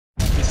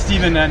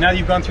Steven, now that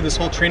you've gone through this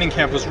whole training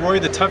camp, was Rory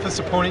the toughest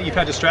opponent you've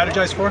had to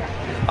strategize for?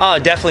 Oh,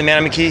 definitely, man.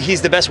 I mean,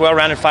 he's the best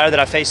well-rounded fighter that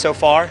I've faced so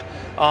far.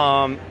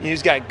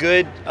 He's got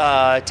good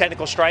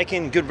technical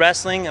striking, good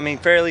wrestling. I mean,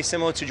 fairly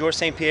similar to Georges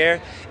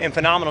St-Pierre, and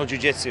phenomenal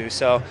jiu-jitsu.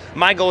 So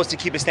my goal is to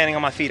keep it standing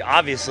on my feet.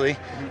 Obviously,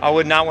 I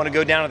would not want to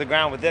go down to the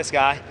ground with this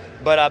guy,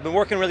 but I've been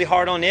working really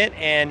hard on it.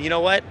 And you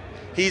know what?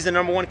 He's the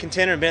 #1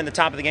 contender and been at the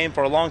top of the game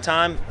for a long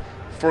time,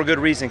 for a good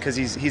reason, because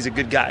he's a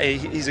good guy.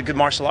 He's a good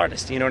martial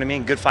artist. You know what I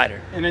mean? Good fighter.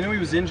 And I know he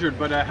was injured,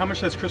 but how much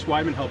has Chris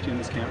Weidman helped you in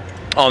this camp?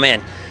 Oh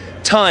man,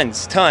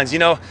 tons. You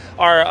know,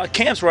 our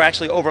camps were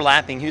actually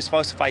overlapping. He was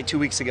supposed to fight 2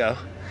 weeks ago.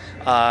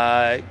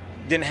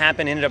 Didn't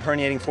happen. Ended up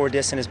herniating 4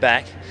 discs in his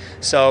back.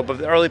 So, but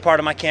the early part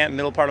of my camp,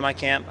 middle part of my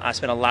camp, I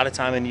spent a lot of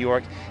time in New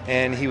York,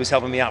 and he was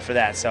helping me out for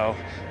that. So,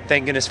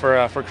 thank goodness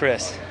for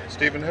Chris.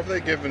 Stephen, have they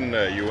given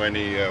you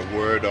any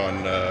word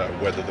on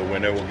whether the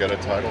winner will get a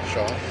title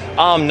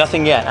shot?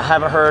 Nothing yet. I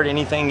haven't heard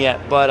anything yet.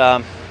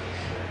 But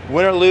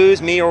win or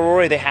lose, me or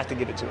Rory, they have to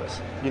give it to us.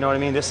 You know what I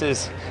mean?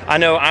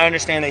 I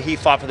understand that he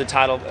fought for the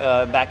title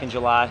back in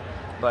July,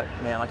 but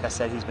man, like I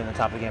said, he's been at the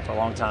top of the game for a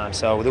long time.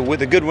 So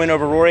with a good win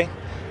over Rory,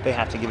 they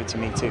have to give it to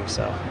me too.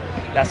 So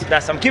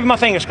I'm keeping my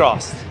fingers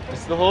crossed.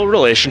 Is the whole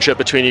relationship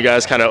between you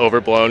guys kind of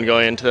overblown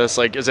going into this?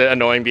 Like, is it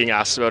annoying being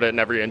asked about it in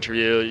every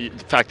interview?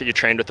 The fact that you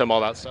trained with him, all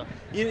that stuff?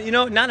 You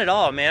know, not at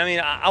all, man. I mean,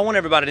 I want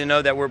everybody to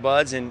know that we're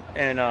buds, and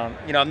you know,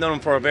 I've known him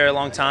for a very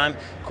long time.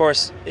 Of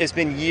course, it's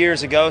been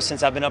years ago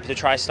since I've been up to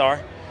TriStar.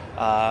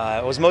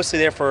 I was mostly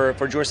there for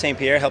Georges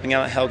St-Pierre, helping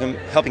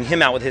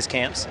him out with his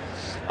camps.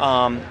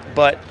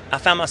 But I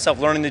found myself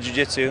learning the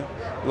jiu-jitsu,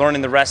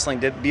 learning the wrestling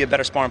to be a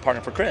better sparring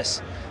partner for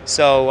Chris.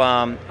 So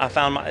I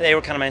found they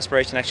were kind of my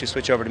inspiration to actually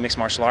switch over to mixed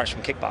martial arts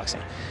from kickboxing.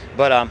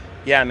 But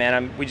yeah,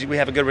 man, we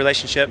have a good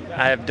relationship.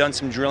 I have done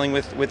some drilling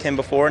with him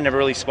before, never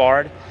really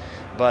sparred.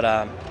 But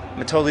I'm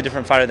a totally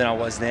different fighter than I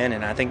was then,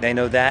 and I think they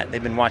know that.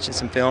 They've been watching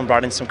some film,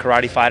 brought in some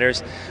karate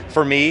fighters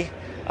for me.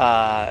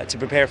 To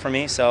prepare for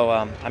me, so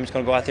I'm just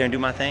going to go out there and do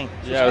my thing.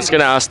 Yeah, I was going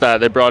to ask that.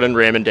 They brought in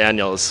Raymond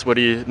Daniels. What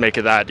do you make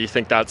of that? Do you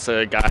think that's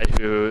a guy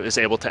who is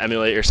able to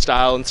emulate your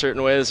style in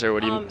certain ways, or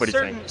what do you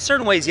think?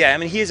 Certain ways, yeah. I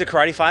mean, he is a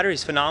karate fighter.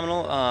 He's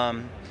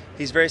phenomenal.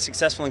 He's very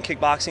successful in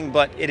kickboxing,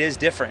 but it is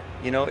different.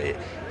 You know,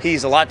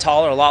 he's a lot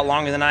taller, a lot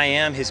longer than I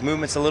am. His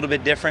movement's a little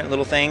bit different,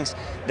 little things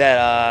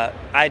that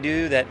I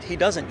do that he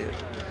doesn't do.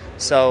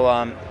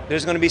 So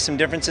there's going to be some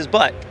differences,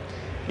 but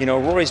you know,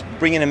 Rory's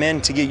bringing him in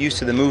to get used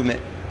to the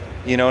movement.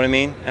 You know what I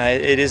mean?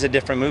 It is a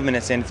different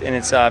movement, and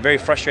it's very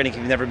frustrating if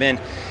you've never been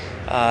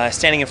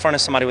standing in front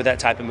of somebody with that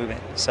type of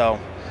movement. So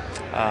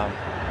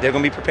they're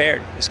going to be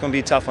prepared. It's going to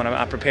be a tough one.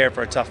 I'm prepared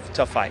for a tough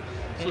fight.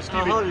 So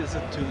how hard is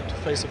it to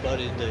face a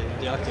buddy in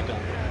the octagon?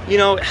 You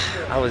know,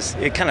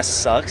 it kind of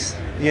sucks.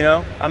 You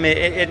know, I mean,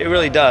 it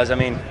really does. I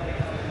mean,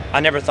 I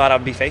never thought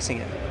I'd be facing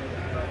him.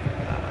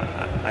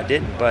 I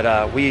didn't,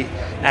 but we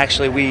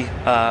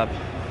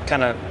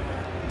kind of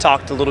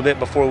talked a little bit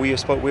before we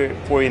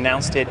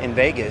announced it in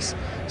Vegas.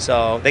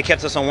 So they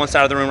kept us on one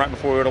side of the room right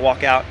before we were to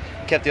walk out,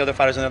 kept the other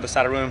fighters on the other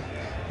side of the room.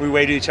 We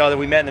waved at each other.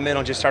 We met in the middle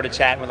and just started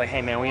chatting. We're like,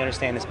 hey man, we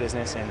understand this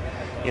business, and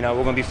you know,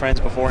 we're going to be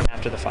friends before and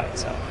after the fight.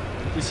 So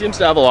he seems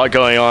to have a lot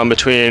going on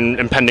between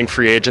impending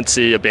free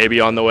agency, a baby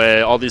on the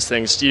way, all these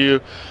things. Do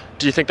you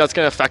think that's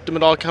going to affect him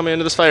at all coming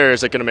into this fight, or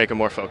is it going to make him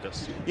more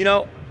focused? You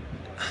know,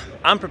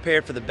 I'm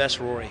prepared for the best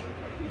Rory.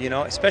 You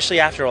know,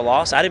 especially after a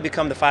loss. I didn't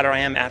become the fighter I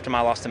am after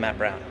my loss to Matt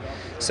Brown.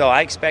 So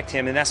I expect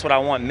him, and that's what I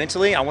want.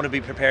 Mentally, I want to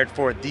be prepared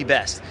for the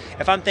best.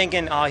 If I'm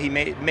thinking, oh, he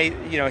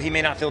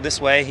may not feel this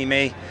way, he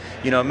may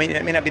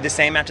not be the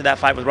same after that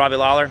fight with Robbie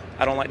Lawler,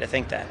 I don't like to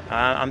think that.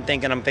 I'm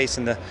thinking I'm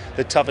facing the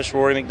toughest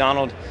Rory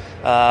MacDonald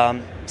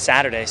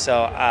Saturday.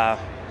 So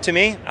to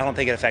me, I don't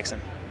think it affects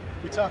him.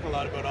 We talk a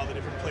lot about all the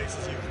different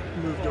places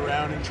you've moved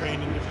around and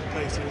trained in different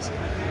places.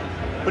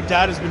 But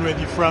Dad has been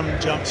with you from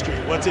Jump Street.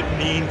 What's it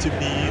mean to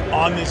be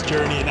on this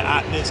journey and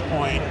at this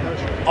point,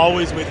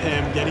 always with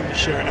him, getting to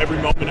share every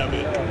moment of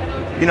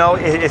it? You know,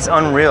 it's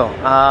unreal.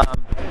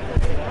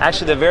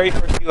 Actually, the very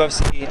first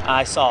UFC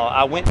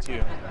I went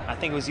to, I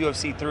think it was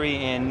UFC 3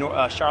 in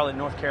Charlotte,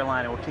 North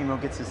Carolina, where Kimo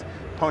gets his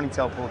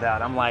ponytail pulled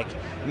out. I'm like,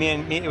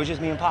 it was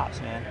just me and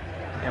Pops, man.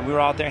 And we were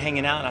out there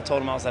hanging out, and I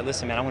told him, I was like,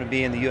 listen, man, I want to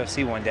be in the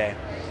UFC one day.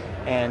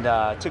 And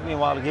it took me a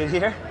while to get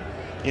here.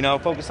 You know,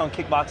 focused on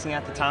kickboxing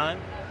at the time.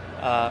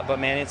 But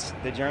man,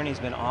 the journey's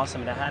been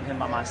awesome, and to have him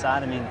by my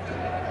side. I mean,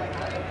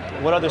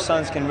 what other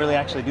sons can really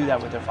actually do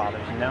that with their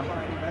fathers, you know?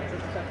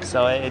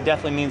 So it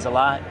definitely means a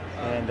lot,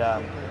 and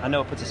I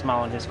know it puts a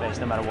smile on his face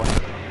no matter what.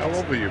 How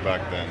old were you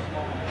back then?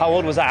 How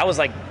old was I? I was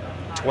like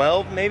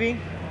 12, maybe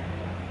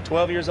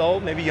 12 years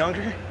old, maybe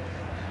younger.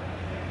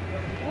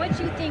 What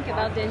do you think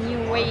about the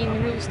new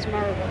weigh-in rules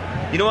tomorrow?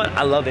 You know what?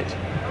 I love it.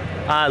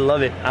 I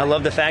love it. I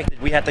love the fact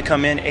that we have to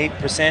come in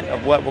 8%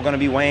 of what we're going to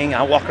be weighing.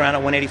 I walk around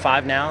at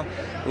 185 now.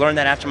 Learned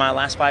that after my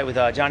last fight with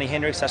Johnny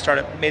Hendricks.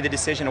 I made the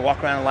decision to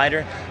walk around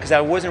lighter because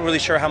I wasn't really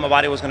sure how my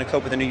body was going to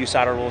cope with the new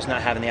USADA rules,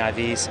 not having the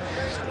IVs.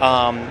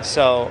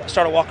 So I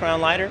started walking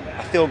around lighter.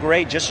 I feel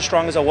great, just as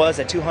strong as I was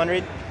at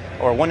 200.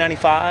 or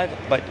 195,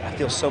 but I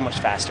feel so much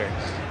faster.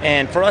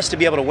 And for us to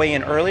be able to weigh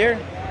in earlier,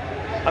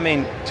 I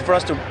mean, for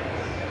us to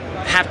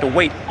have to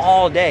wait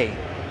all day,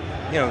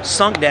 you know,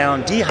 sunk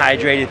down,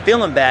 dehydrated,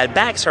 feeling bad,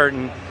 back's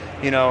hurting,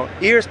 you know,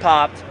 ears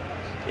popped,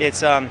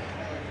 it's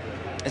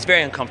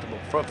very uncomfortable.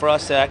 For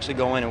us to actually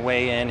go in and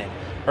weigh in and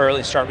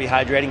early start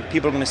rehydrating,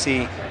 people are going to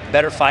see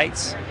better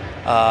fights.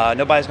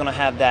 Nobody's going to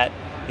have that,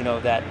 you know,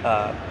 that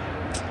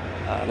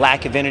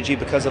lack of energy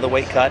because of the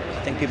weight cut.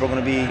 I think people are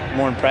going to be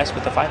more impressed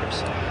with the fighters.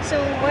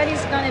 So what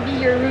is going to be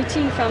your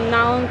routine from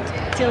now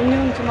till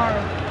noon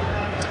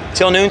tomorrow?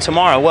 Till noon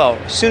tomorrow? Well,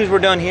 as soon as we're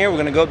done here, we're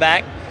going to go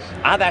back.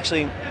 I've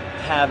actually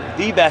have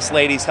the best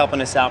ladies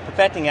helping us out,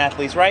 perfecting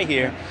athletes right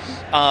here,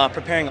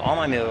 preparing all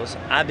my meals.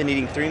 I've been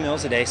eating 3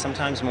 meals a day,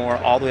 sometimes more,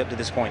 all the way up to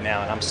this point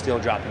now, and I'm still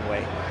dropping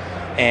weight.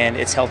 And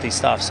it's healthy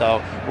stuff.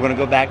 So we're going to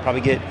go back,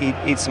 probably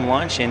eat some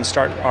lunch, and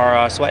start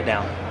our sweat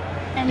down.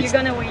 And you're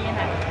going to weigh in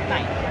at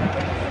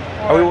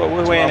 9?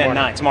 We're weighing in at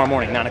 9, tomorrow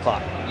morning, 9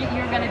 o'clock.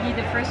 You're going to be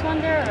the first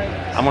one there? Or?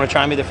 I'm going to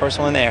try and be the first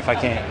one there if I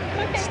can.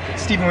 Okay.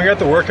 Stephen, we were at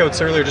the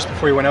workouts earlier just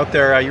before you went out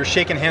there. You were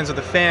shaking hands with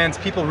the fans.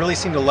 People really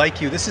seem to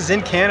like you. This is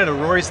in Canada.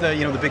 Rory's the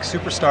big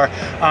superstar.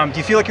 Do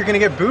you feel like you're going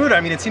to get booed? I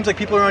mean, it seems like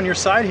people are on your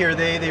side here.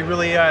 They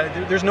really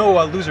there's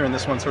no loser in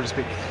this one, so to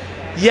speak.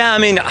 Yeah, I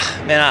mean,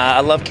 man,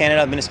 I love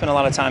Canada. I've been to spend a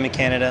lot of time in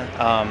Canada.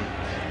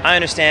 I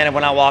understand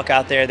when I walk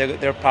out there,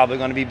 they're probably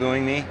going to be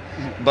booing me.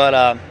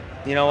 But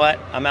you know what?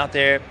 I'm out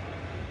there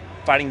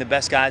fighting the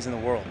best guys in the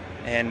world.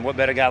 And what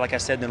better guy, like I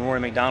said, than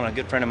Rory MacDonald, a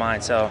good friend of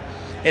mine. So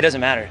it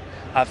doesn't matter.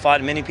 I've fought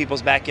in many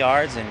people's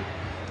backyards,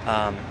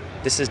 and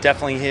this is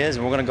definitely his.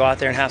 And we're going to go out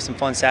there and have some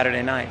fun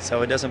Saturday night.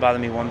 So it doesn't bother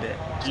me one bit.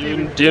 Do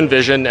you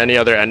envision any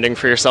other ending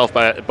for yourself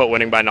but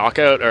winning by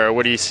knockout, or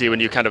what do you see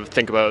when you kind of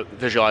think about,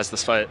 visualize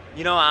this fight?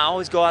 You know, I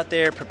always go out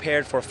there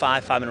prepared for a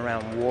 5-minute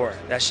round war.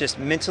 That's just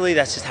mentally,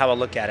 that's just how I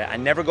look at it. I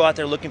never go out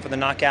there looking for the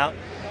knockout.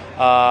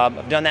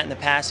 I've done that in the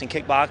past in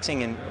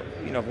kickboxing, and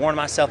I've worn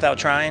myself out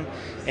trying,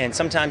 and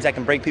sometimes that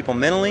can break people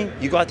mentally.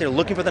 You go out there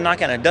looking for the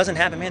knockout and it doesn't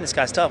happen. Man, this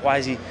guy's tough. Why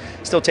is he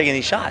still taking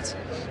these shots?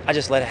 I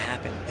just let it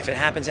happen. If it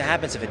happens, it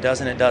happens. If it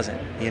doesn't, it doesn't.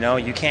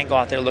 You can't go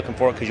out there looking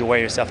for it because you wear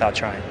yourself out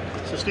trying.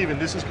 So Stephen,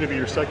 this is going to be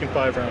your second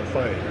 5-round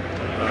fight,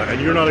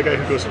 and you're not a guy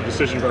who goes to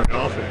decision very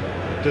often.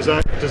 Does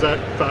that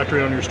factor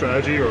in on your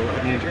strategy, or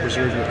have you need to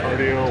preserve your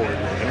cardio or your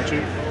energy?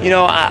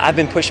 I've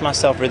been pushing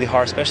myself really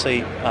hard,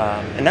 especially,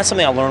 and that's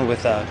something I learned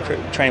with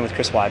training with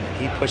Chris Weidman.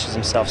 He pushes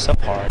himself so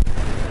hard.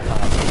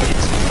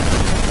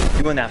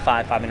 Doing that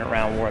 5-minute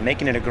round war,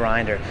 making it a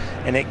grinder,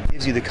 and it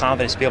gives you the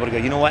confidence to be able to go,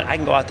 you know what, I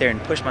can go out there and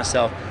push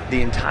myself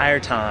the entire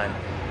time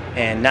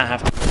and not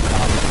have to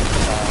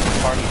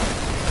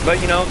cardio. But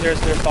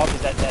there's also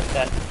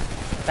that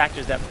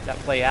factors that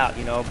play out.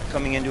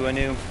 Coming into a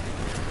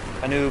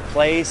new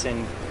place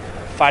and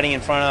fighting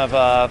in front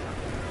of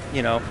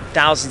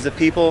thousands of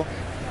people,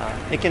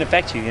 it can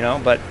affect you.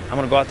 But I'm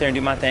going to go out there and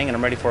do my thing, and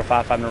I'm ready for a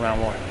 5-minute round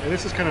war. And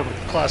this is kind of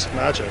a classic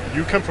matchup.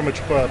 You come from a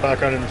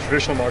background in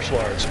traditional martial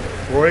arts.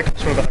 Rory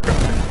comes from a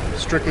background in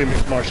strictly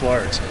mixed martial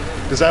arts.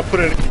 Does that put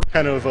any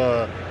kind of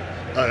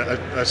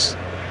a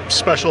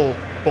special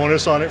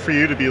bonus on it for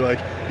you to be like,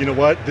 you know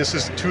what, this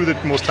is two of the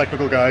most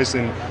technical guys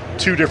in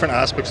two different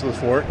aspects of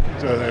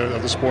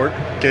the sport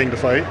getting to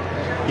fight?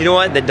 You know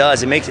what, that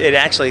does. It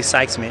actually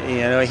excites me.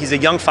 He's a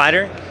young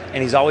fighter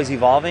and he's always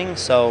evolving.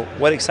 So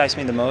what excites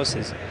me the most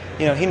is,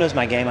 he knows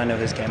my game, I know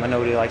his game, I know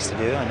what he likes to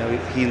do, I know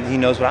he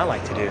knows what I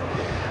like to do.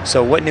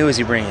 So what new is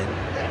he bringing?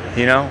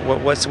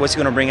 What's he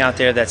going to bring out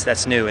there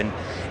that's new? And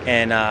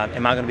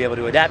am I going to be able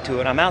to adapt to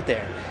it? I'm out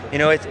there.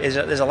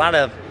 There's a lot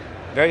of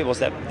variables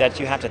that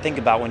you have to think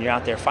about when you're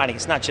out there fighting.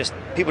 It's not just,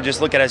 people just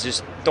look at it as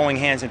just throwing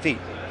hands and feet,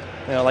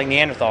 like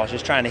Neanderthals,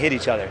 just trying to hit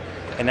each other.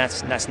 And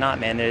that's not,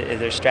 man.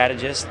 They're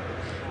strategists.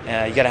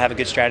 You got to have a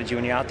good strategy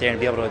when you're out there and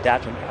be able to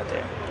adapt when you're out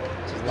there.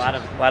 There's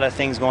a lot of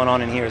things going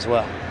on in here as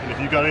well. And if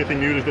you got anything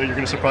new that you're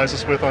going to surprise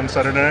us with on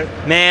Saturday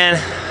night? Man,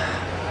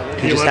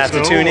 you just have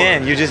to tune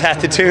in. You just have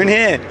to tune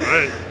in.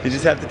 Right. You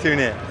just have to tune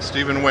in.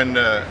 Stephen, when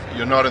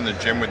you're not in the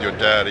gym with your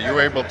dad, are you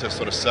able to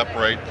sort of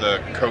separate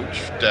the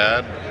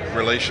coach-dad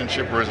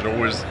relationship, or is it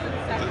always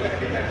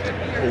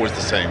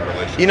the same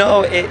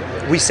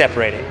relationship? We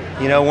separate it.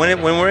 When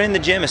we're in the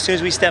gym, as soon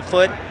as we step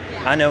foot,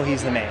 I know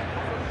he's the man.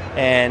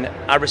 And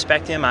I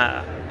respect him.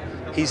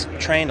 He's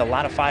trained a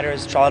lot of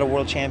fighters, a lot of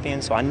world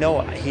champions, so I know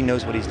he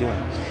knows what he's doing.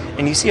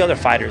 And you see other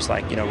fighters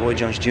like, Roy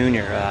Jones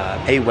Jr.,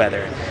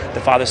 Mayweather,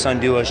 the father-son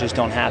duos just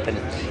don't happen.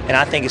 And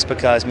I think it's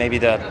because maybe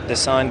the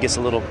son gets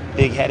a little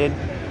big-headed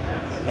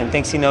and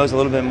thinks he knows a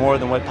little bit more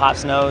than what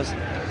Pops knows.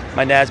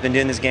 My dad's been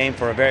doing this game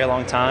for a very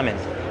long time,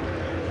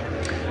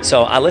 and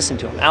so I listen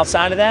to him.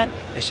 Outside of that,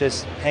 it's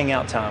just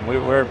hangout time.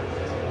 We're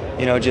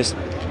just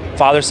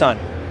father-son.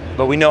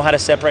 But we know how to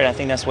separate. I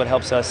think that's what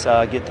helps us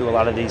get through a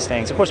lot of these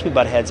things. Of course, we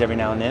butt heads every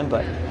now and then,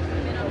 but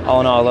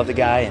all in all, I love the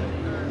guy,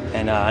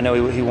 and I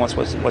know he wants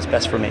what's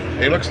best for me.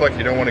 He looks like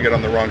you don't want to get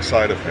on the wrong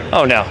side of him.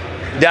 Oh, no.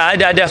 I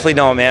definitely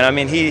don't, man. I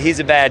mean, he's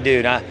a bad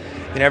dude.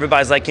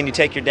 Everybody's like, can you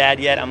take your dad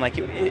yet? I'm like,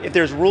 if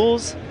there's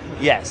rules,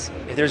 yes.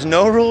 If there's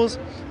no rules,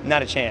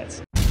 not a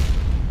chance.